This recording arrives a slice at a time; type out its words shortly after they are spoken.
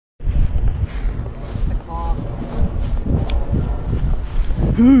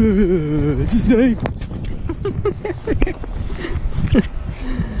It's a snake.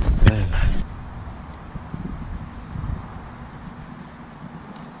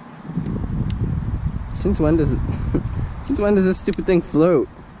 Since when does this stupid thing float?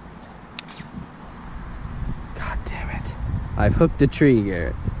 God damn it. I've hooked a tree,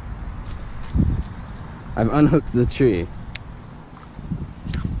 Garrett. I've unhooked the tree.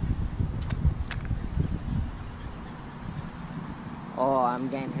 Oh, I'm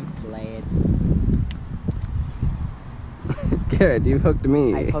getting him filleted. Garrett, you've hooked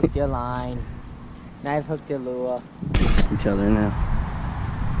me. I've hooked your line. Now I've hooked your lure. Each other now.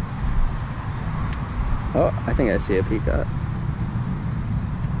 Oh, I think I see a peacock.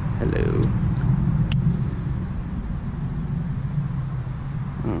 Hello.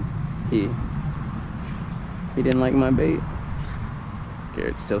 Oh, he didn't like my bait.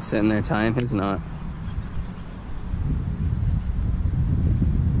 Garrett's still sitting there tying his knot.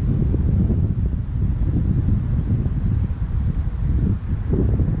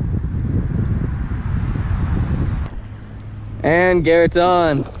 And Garrett's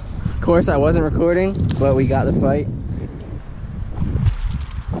on. Of course, I wasn't recording, but we got the fight.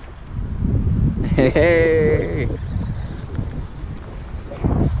 Hey, hey.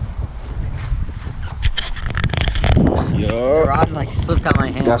 The rod like slipped out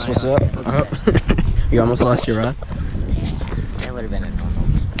my hand. That's what's up. You almost lost your rod? That would have been a normal.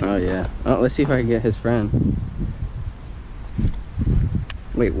 Oh yeah. Oh, let's see if I can get his friend.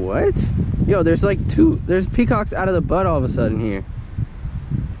 Wait, what? Yo, there's like there's peacocks out of the butt all of a sudden here.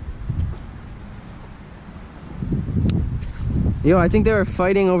 Yo, I think they were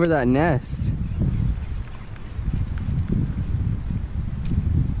fighting over that nest.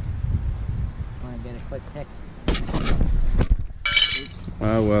 Want to get a quick pick?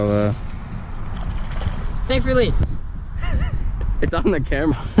 Oh, well, Safe release. it's on the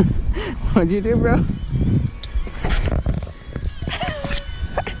camera. What'd you do, bro?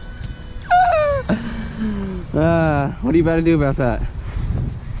 What are you about to do about that?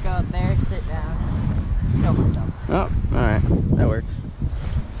 Go up there, sit down, show myself. Oh, alright. That works.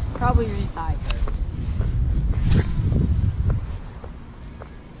 Probably retie first.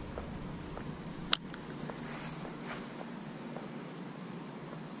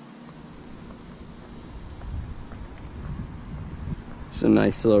 It's a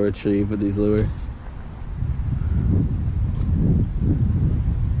nice slow retrieve with these lures.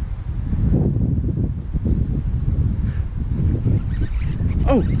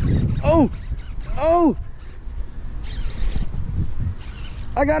 Oh! Oh! Oh!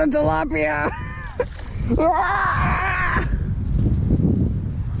 I got a tilapia!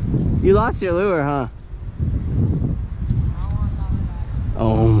 You lost your lure, huh?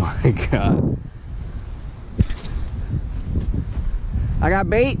 Oh my god. I got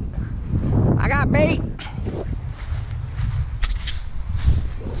bait! I got bait!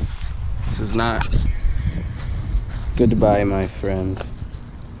 This is not... Goodbye, my friend.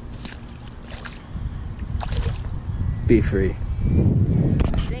 Be free.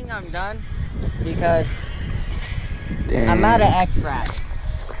 I think I'm done because Dang. I'm out of X-Rat.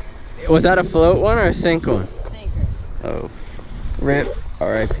 Was that a float one or a sink one? Sinker. Oh. RIP.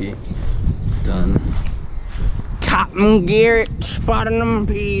 R.I.P. Done. Cotton Garrett spotting them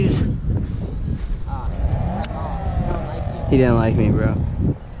peas. He didn't like me, bro.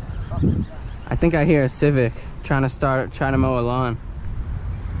 I think I hear a Civic trying to mow a lawn.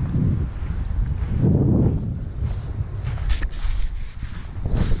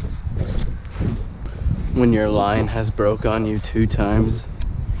 When your line has broke on you 2 times.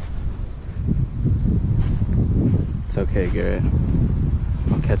 It's okay, Garrett.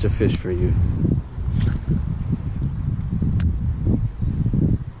 I'll catch a fish for you.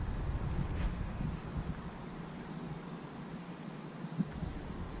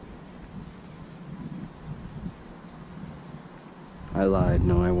 I lied.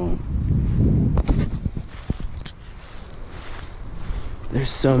 No, I won't. There's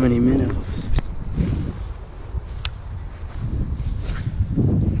so many minnows.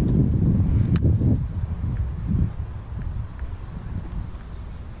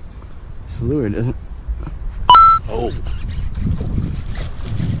 This lure doesn't... Oh.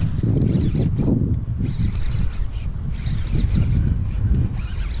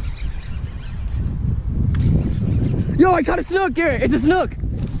 Yo, I caught a snook, Garrett! It's a snook!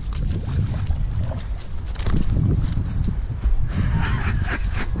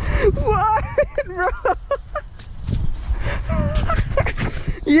 What, bro?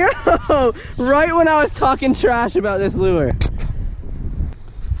 Yo! Right when I was talking trash about this lure.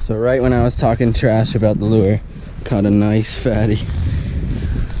 So right when I was talking trash about the lure, caught a nice fatty.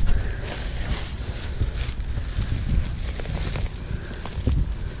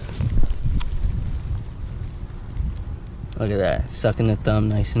 Look at that, sucking the thumb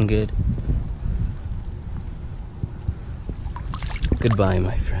nice and good. Goodbye,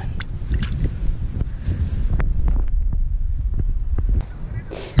 my friend.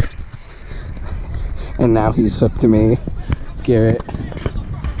 And now he's hooked to me, Garrett.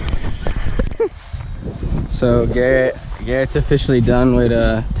 So Garrett's officially done with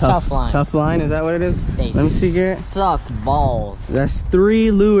a Tuff line. Tuff line, is that what it is? They Let me see, Garrett. suck balls. That's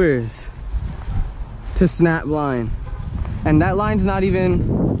 3 lures to snap line. And that line's not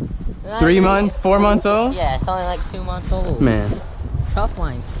even 3 months, 4 months old? Yeah, it's only like 2 months old. Man. Tuff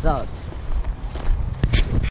line sucks.